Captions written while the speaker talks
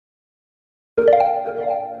Want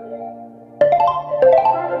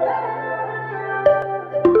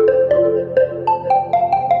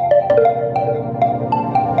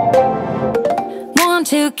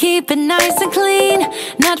to keep it nice and clean,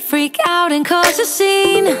 not freak out and cause a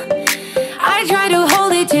scene. I try to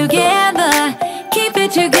hold it together, keep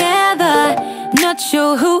it together. Not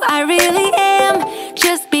sure who I really am,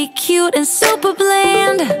 just be cute and super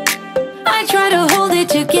bland. I try to hold it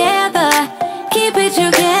together, keep it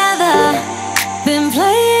together. Been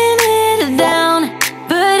playing it down,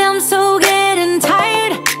 but I'm so getting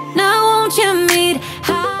tired. Now won't you meet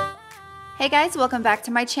how? Hey guys, welcome back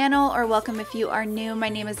to my channel, or welcome if you are new. My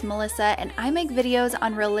name is Melissa and I make videos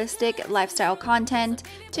on realistic lifestyle content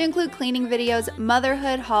to include cleaning videos,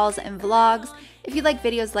 motherhood hauls, and vlogs. If you like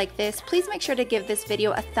videos like this, please make sure to give this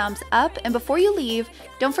video a thumbs up, and before you leave,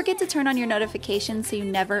 don't forget to turn on your notifications so you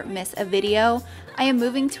never miss a video. I am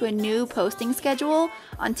moving to a new posting schedule.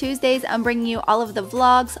 On Tuesdays, I'm bringing you all of the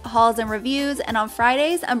vlogs, hauls, and reviews, and on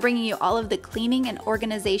Fridays, I'm bringing you all of the cleaning and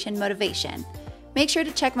organization motivation. Make sure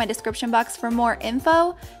to check my description box for more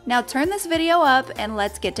info. Now turn this video up and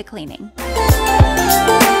let's get to cleaning.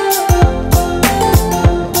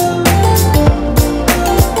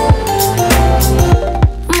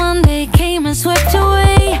 Monday came and swept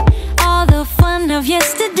away all the fun of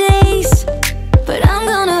yesterdays, but I'm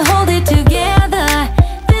gonna hold it together.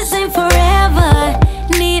 This ain't forever.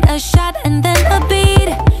 Need a shot and then a beat,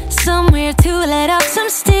 somewhere to let off some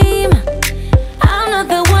steam. I'm not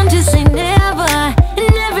the one to say never,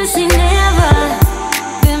 never say never.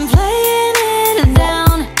 Been playing it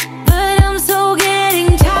down, but I'm so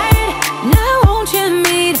getting tired. Now won't you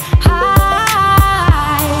meet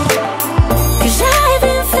high? 'Cause I've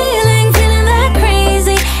been feeling that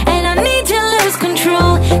crazy, and I need to lose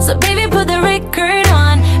control. So baby, put the record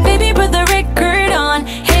on, baby, put the record on,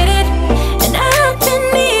 hit it. And I've been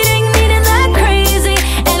needing that crazy,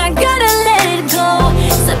 and I gotta let it go.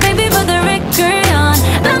 So baby, put the record on,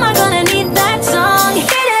 am I gonna need that song, hit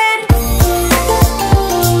it.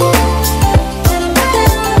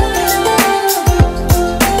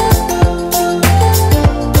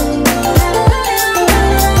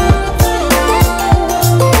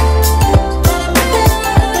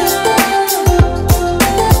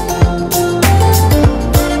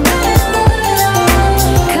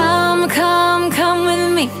 Come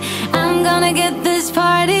with me, I'm gonna get this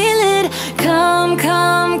party lit.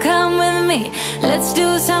 Come with me, let's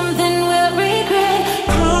do something we'll regret.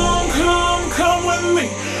 Come with me,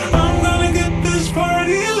 I'm gonna get this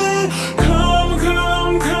party lit. Come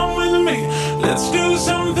with me, let's do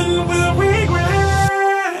something we'll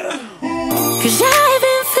regret. 'Cause I've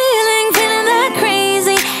been feeling that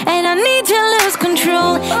crazy, and I need to lose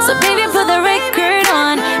control. So baby, put the record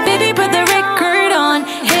on, baby, put the record on,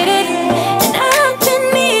 hit it. And I've been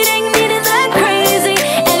needing that crazy,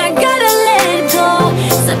 and I gotta let it go.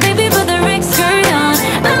 So baby, put the record on,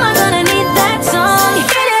 am I gonna need that song,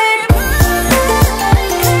 hit it.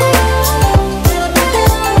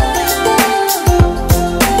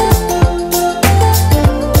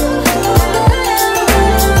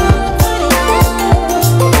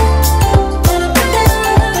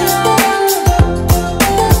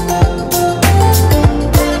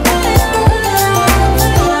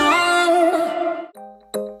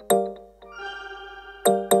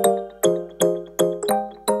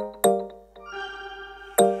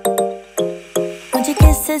 Want your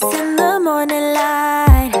kisses in the morning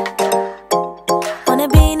light, wanna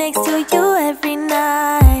be next to you every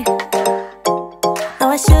night. No,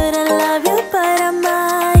 I shouldn't love you, but I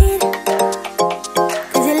might.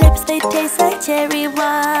 'Cause your lips, they taste like cherry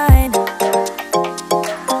wine.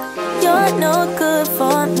 You're no good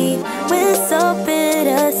for me, we're so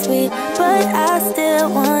bittersweet, but I still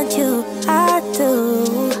want you, I do.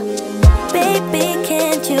 Baby,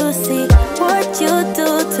 can't you see what you do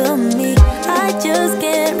to me? I just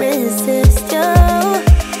can't resist you.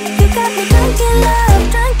 You got me drunk in love,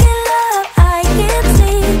 I can't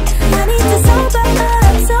sleep. I need to sober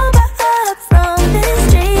up from this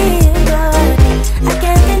dream. But I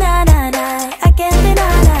can't deny, I can't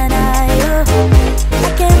deny you.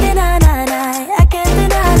 I can't deny, I can't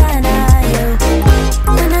deny you.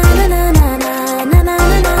 Na na na na na na na na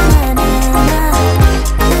na na na.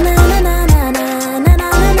 Na na na na na na na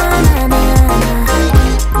na na na.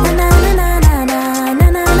 Na na na na na na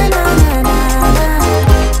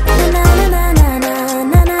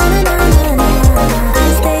na na na na.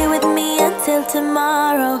 Stay with me until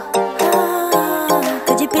tomorrow.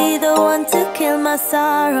 Could you be the one to kill my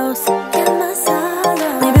sorrows?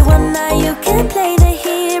 Maybe one night you can play the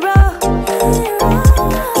hero,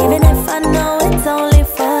 even if I know it's only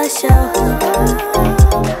for show.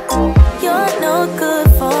 You're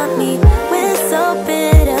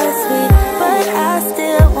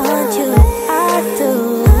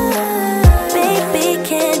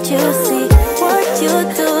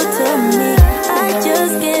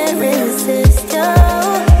resist you.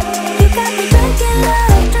 You got me drunk in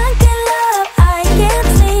love, I can't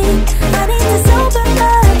sleep. I need to sober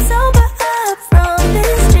up from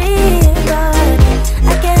this dream, but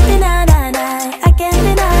I can't deny, I can't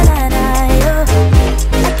deny you.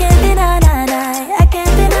 I can't deny, I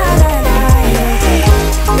can't deny you.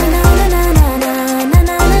 Na na na na na na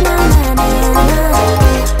na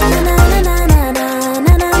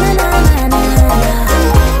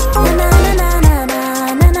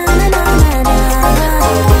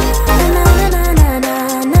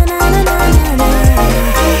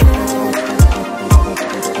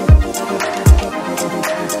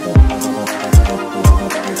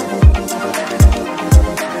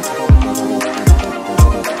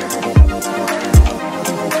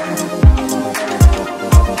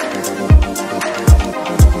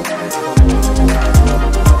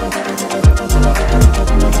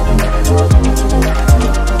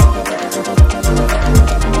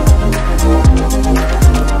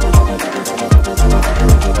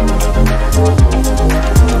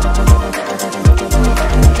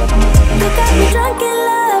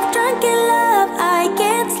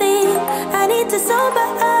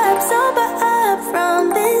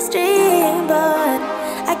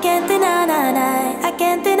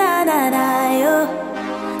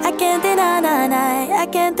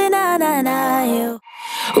na na na you.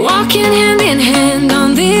 Walking hand in hand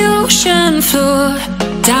on the ocean floor,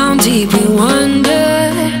 down deep we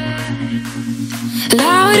wander.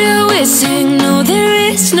 Louder we sing, no there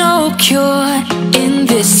is no cure in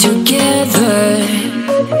this together.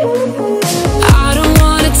 I don't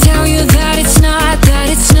wanna tell you that it's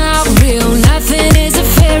not real. Nothing is a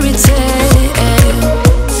fairy tale.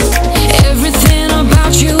 Everything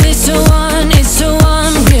about you is so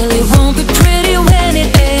unreal. It won't be pretty when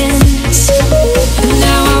it ends.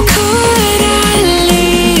 Now how could I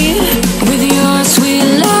leave with your sweet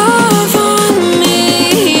love on me?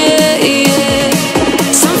 Yeah, yeah.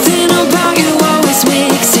 Something about you always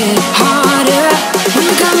makes it harder. When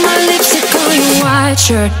you got my lipstick on your white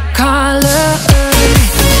shirt collar.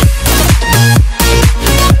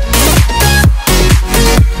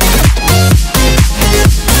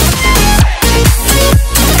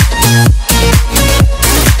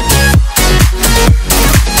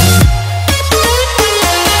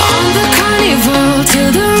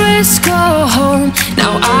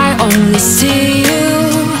 See you.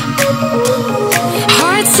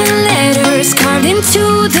 Hearts and letters carved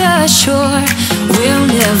into the shore. We'll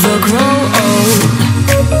never grow old.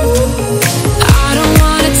 I don't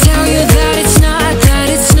wanna tell you that it's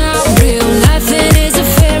not real. Nothing is a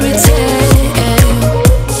fairy tale.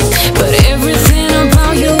 But everything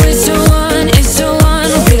about you is so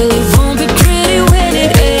unreal. It won't be pretty when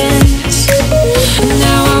it ends.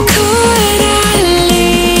 Now how could I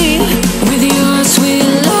leave with your sweet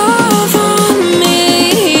love?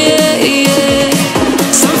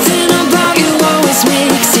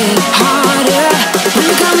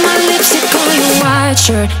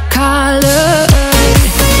 Shirt collar.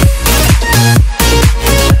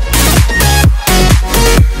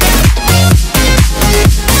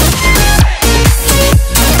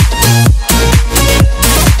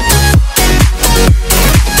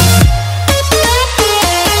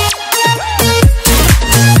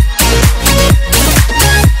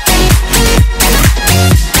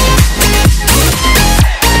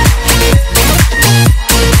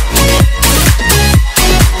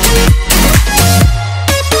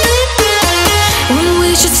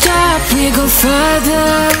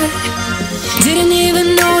 Further, didn't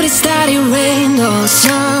even notice that it rained all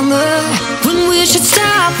summer. When we should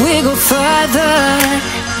stop, we go further.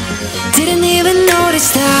 Didn't even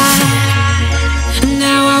notice that.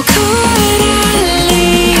 Now how could I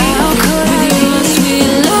leave? How could with your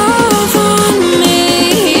sweet love on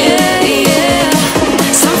me? Yeah, yeah.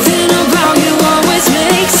 Something about you always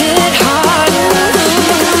makes it harder.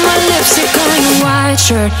 My lipstick on your white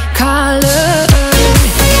shirt collar.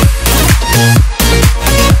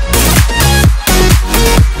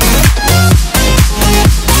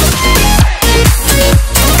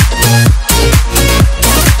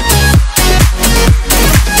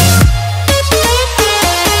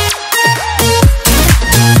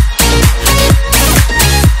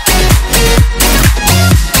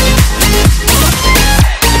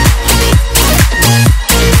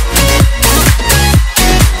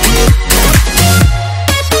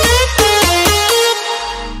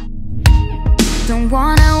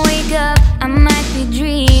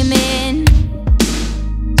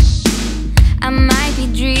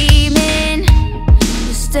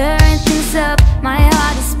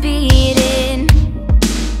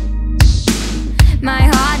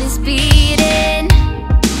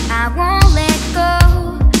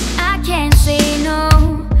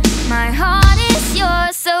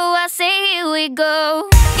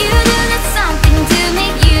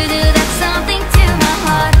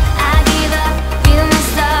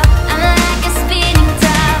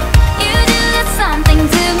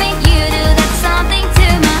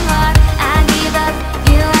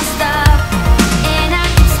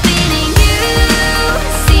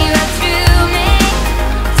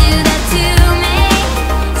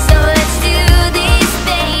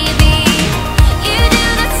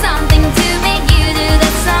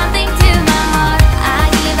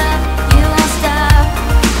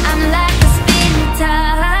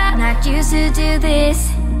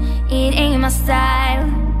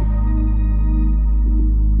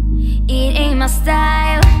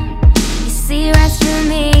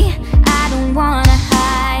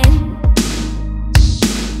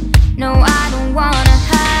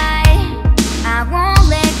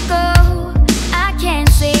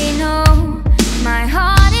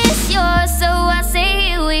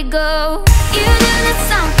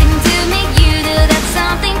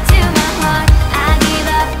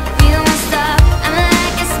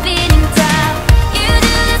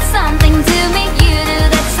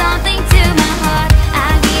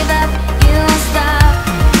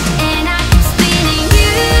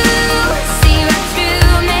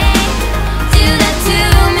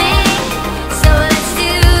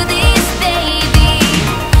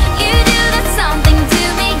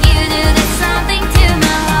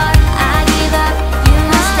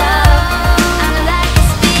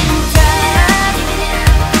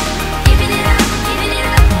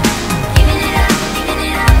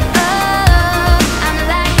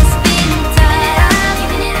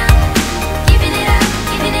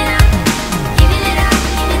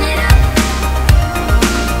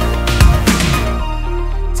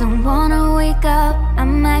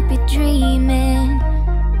 dreaming.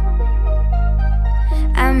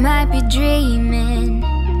 I might be dreaming.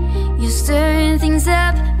 You're stirring things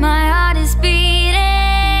up, my heart is beating.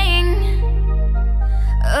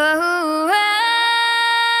 Oh,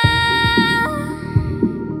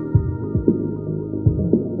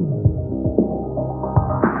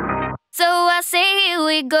 so I say here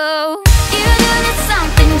we go. You do that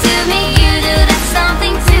something to me, you do that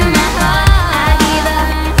something to my heart. I give up,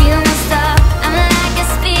 you won't stop, I'm like a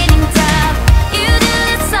spinning top. You do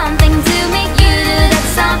that something to me, you do that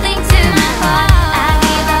something to my heart. I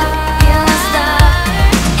give up, you won't stop,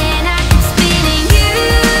 and I keep spinning. You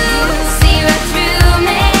see right through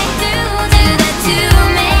me, do that to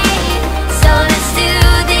me. So let's do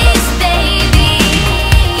this, baby.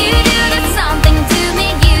 You do that something to me,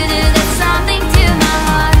 you do that something to my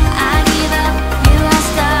heart. I give up, you won't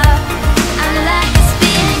stop, I'm like a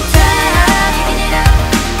spinning top. Giving it up,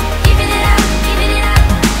 giving it up, giving it up,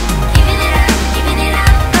 giving it up, giving it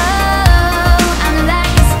up. Oh, I'm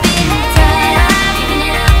like a spinning top. Giving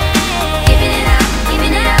it up, giving it up,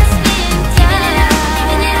 giving it up, spinning top. Giving it up,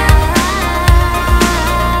 giving it up.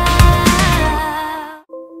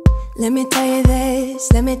 Let me tell you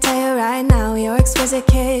this, let me tell you right now, your exquisite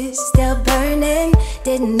kiss still burning.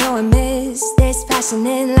 Didn't know I missed this passion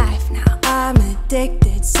in life. Now I'm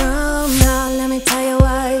addicted somehow. Let me tell you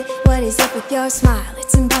what is up with your smile?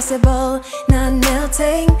 It's impossible, not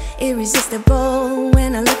melting, irresistible.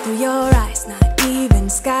 When I look through your eyes, not even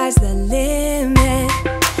sky's the limit.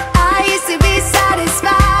 I used to be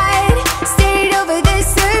satisfied, stayed over the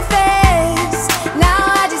surface.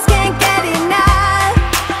 Now I just can't get enough.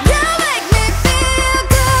 You make me feel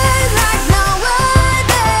good like no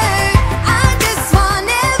other. I just want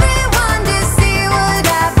everyone to see what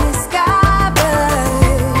I've discovered.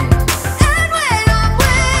 And when I'm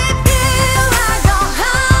with you, I go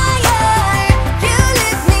higher. You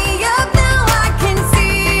lift me up, now I can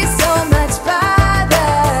see so much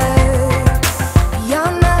farther.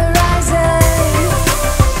 Beyond the horizon,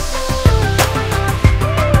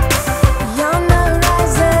 beyond the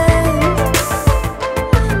horizon.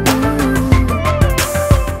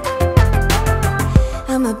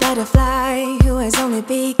 I'm a butterfly who has only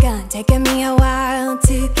begun, taking me a while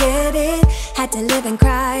to get it. Had to live and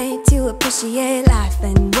cry to appreciate life,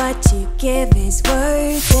 and what you give is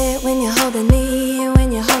worth it. When you're holding me,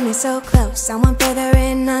 when you hold me so close, I want further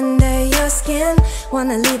in under your skin.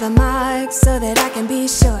 Wanna leave a mark so that I can be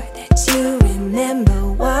sure that you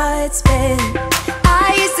remember what's been.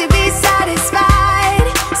 I used to be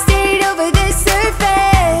satisfied, stayed over the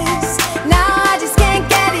surface. Now I just can't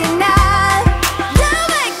get enough. You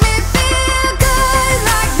make me feel good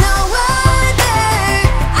like no other.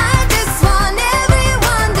 I just want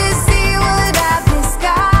everyone to see what I've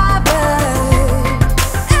discovered.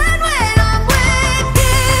 And when I'm with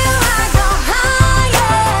you, I go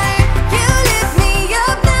higher. You lift me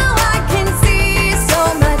up, now I can see so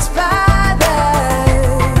much farther.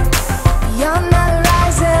 Beyond the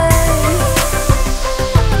horizon,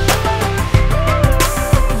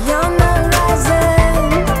 beyond the horizon.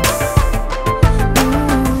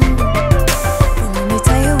 And let me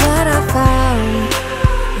tell you what I found,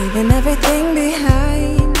 leaving everything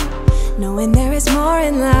behind, knowing there is more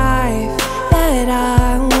in life that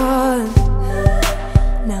I want.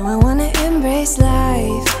 Now I wanna embrace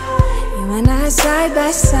life, you and I side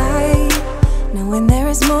by side, knowing there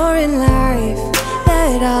is more in life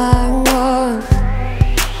that I want.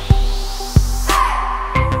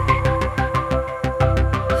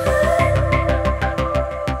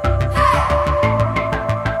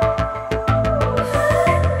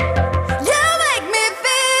 You make me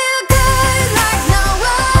feel good like no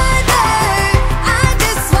other. I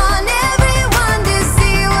just want everyone to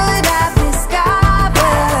see what I've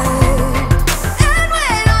discovered. And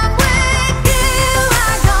when I'm with you,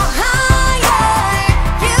 I go higher.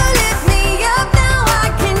 You lift me up, now I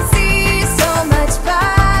can see so much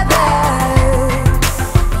farther.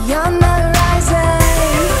 Beyond the horizon,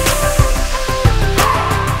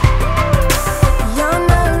 beyond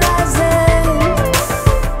the horizon.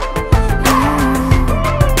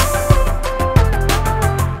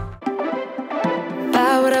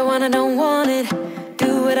 Buy what I want, I don't want it.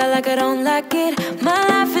 Do what I like, I don't like it. My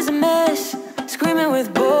life is a mess, screaming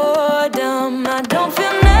with boredom. I don't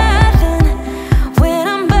feel nothing when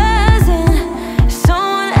I'm buzzing.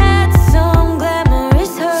 Someone adds some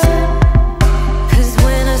glamorous hurt. 'Cause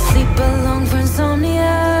when I sleep alone for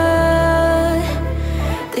insomnia,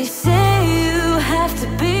 they say you have to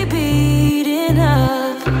be beaten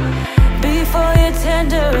up before you're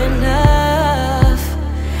tender enough.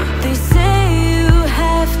 They say you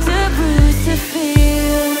have to bruise to feel.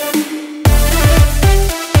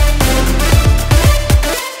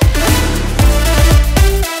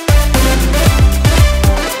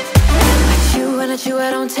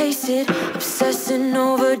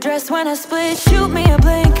 when I split, shoot me a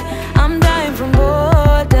blink. I'm dying from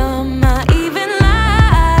boredom. I even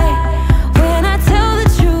lie when I tell the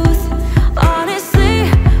truth. Honestly,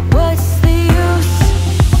 what's the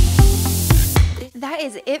use? That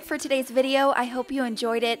is it for today's video. I hope you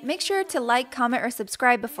enjoyed it. Make sure to like, comment, or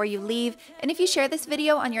subscribe before you leave. And if you share this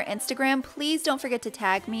video on your Instagram, please don't forget to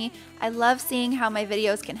tag me. I love seeing how my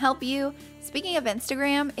videos can help you. Speaking of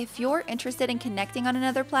Instagram, if you're interested in connecting on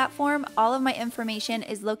another platform, all of my information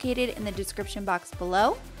is located in the description box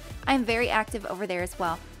below. I'm very active over there as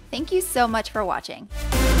well. Thank you so much for watching.